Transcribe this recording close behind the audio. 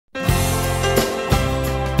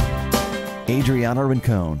Adriana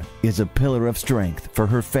Rincon is a pillar of strength for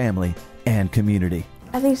her family and community.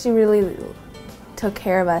 I think she really took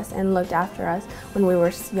care of us and looked after us when we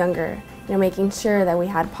were younger. You know, making sure that we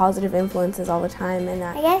had positive influences all the time. And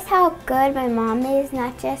I guess how good my mom is,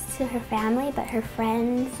 not just to her family, but her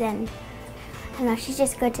friends, and I don't know, she's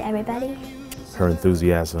just good to everybody. Her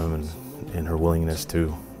enthusiasm and her willingness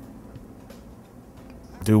to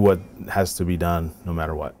do what has to be done no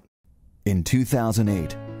matter what. In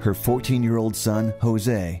 2008, her 14-year-old son,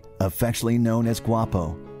 Jose, affectionately known as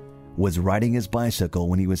Guapo, was riding his bicycle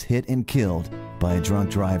when he was hit and killed by a drunk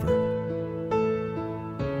driver.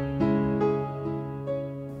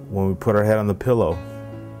 When we put our head on the pillow,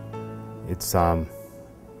 it's the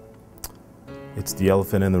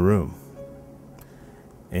elephant in the room.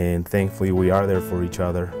 And thankfully we are there for each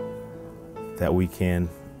other, that we can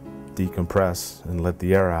decompress and let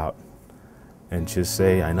the air out and just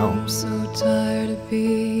say, I know. I'm so tired of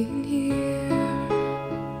being here.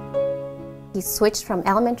 He switched from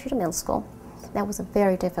elementary to middle school. That was a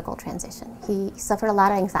very difficult transition. He suffered a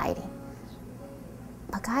lot of anxiety.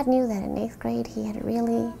 But God knew that in 8th grade he had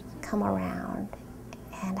really come around.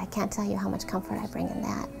 And I can't tell you how much comfort I bring in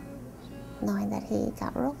that, knowing that he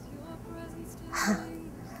got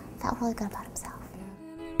felt really good about himself.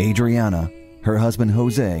 Adriana, her husband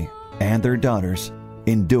Jose, and their daughters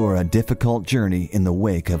endure a difficult journey in the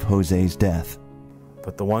wake of Jose's death.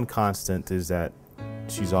 But the one constant is that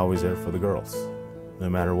she's always there for the girls, no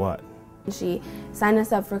matter what. She signed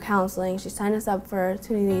us up for counseling. She signed us up for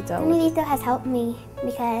Nidito. Nidito has helped me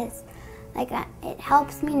because it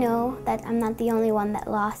helps me know that I'm not the only one that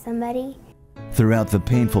lost somebody. Throughout the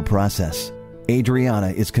painful process, Adriana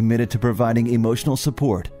is committed to providing emotional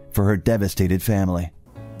support for her devastated family.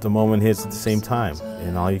 The moment hits at the same time,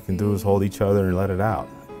 and all you can do is hold each other and let it out.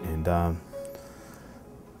 And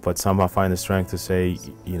but somehow find the strength to say,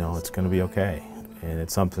 you know, it's going to be okay. And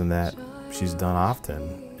it's something that she's done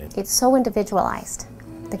often. It's so individualized,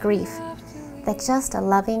 the grief, that just a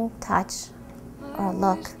loving touch or a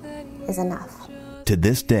look is enough. To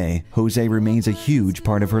this day, Jose remains a huge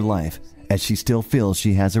part of her life, as she still feels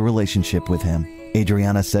she has a relationship with him.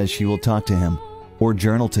 Adriana says she will talk to him or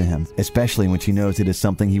journal to him, especially when she knows it is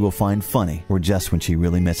something he will find funny or just when she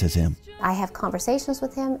really misses him. I have conversations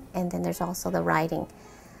with him, and then there's also the writing.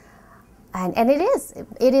 And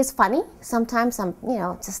it is funny. Sometimes I'm,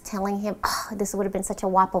 just telling him, oh, this would have been such a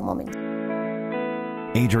Guapo moment.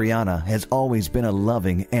 Adriana has always been a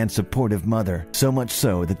loving and supportive mother, so much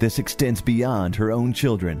so that this extends beyond her own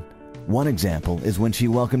children. One example is when she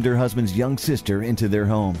welcomed her husband's young sister into their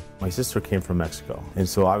home. My sister came from Mexico, and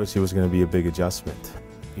so obviously it was going to be a big adjustment.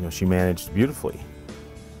 You know, she managed beautifully,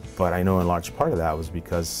 but I know in large part of that was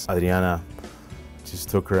because Adriana just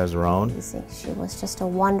took her as her own. She was just a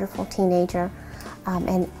wonderful teenager,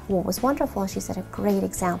 and what was wonderful, she set a great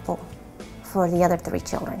example for the other 3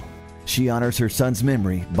 children. She honors her son's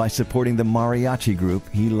memory by supporting the mariachi group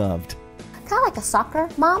he loved. Kind of like a soccer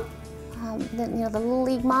mom, the Little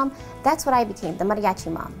League mom. That's what I became, the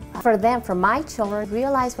mariachi mom. For them, for my children,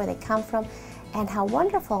 realize where they come from and how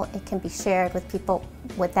wonderful it can be shared with people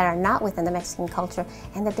that are not within the Mexican culture,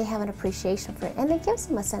 and that they have an appreciation for it. And it gives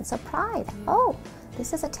them a sense of pride. Oh,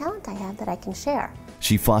 this is a talent I have that I can share.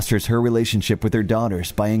 She fosters her relationship with her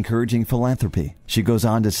daughters by encouraging philanthropy. She goes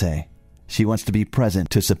on to say, she wants to be present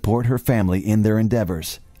to support her family in their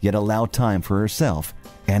endeavors, yet allow time for herself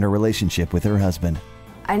and her relationship with her husband.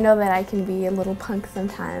 I know that I can be a little punk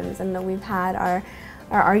sometimes, and that we've had our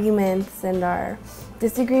arguments and our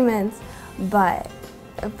disagreements, but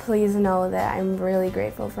please know that I'm really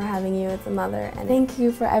grateful for having you as a mother, and thank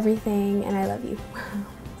you for everything, and I love you.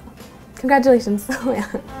 Congratulations.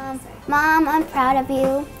 Mom, I'm proud of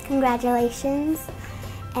you. Congratulations.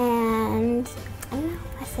 And I don't know,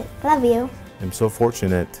 that's it. Love you. I'm so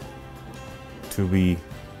fortunate to be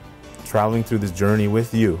traveling through this journey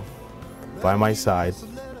with you by my side,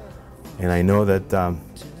 and I know that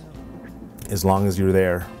as long as you're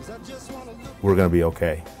there, we're going to be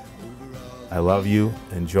okay. I love you,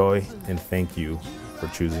 enjoy, and thank you for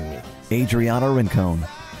choosing me. Adriana Rincon,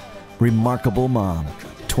 Remarkable Mom,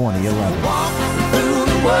 2011. Walk through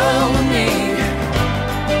the world with me.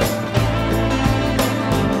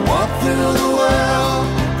 Walk through the